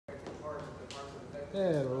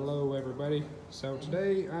Hello everybody. So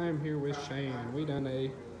today I'm here with Shane. We done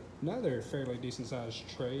another fairly decent sized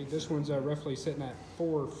trade. This one's roughly sitting at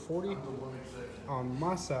 440 on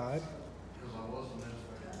my side.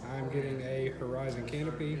 I'm getting a Horizon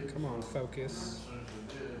Canopy. Come on, focus.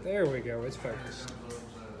 There we go, it's focused.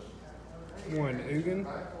 One Ugin,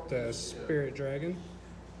 the Spirit Dragon.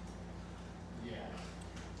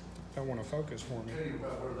 Don't want to focus for me.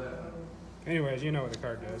 Anyways, you know what the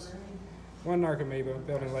card does. One Narcomoeba,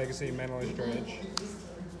 Building Legacy, Mentalist Dredge.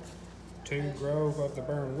 Two Grove of the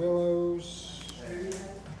Burn Willows.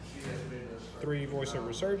 Three Voice of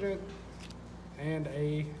Resurgent. And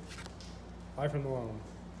a Life from the Loam.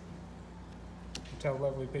 Tell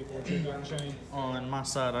lovely people what you're doing, Shane. On my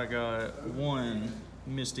side, I got one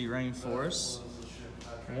Misty Rainforest,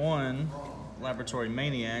 one Laboratory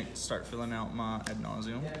Maniac to start filling out my ad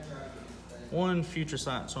nauseum, one Future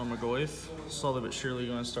Sight Tormagoyf, slowly but surely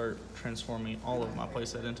going to start transforming all of my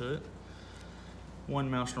playset into it,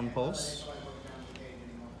 one Maelstrom Pulse,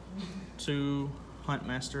 two Hunt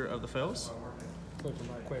Master of the Fells. Flip them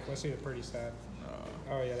right quick. Let's see the pretty side.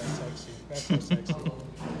 Oh yeah, that's sexy. That's so sexy.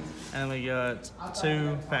 And we got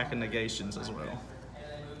two Pack of Negations as well.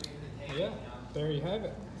 Yeah, there you have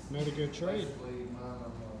it. Another good trade.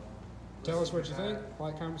 Tell us what you think.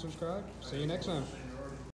 Like, comment, subscribe. See you next time.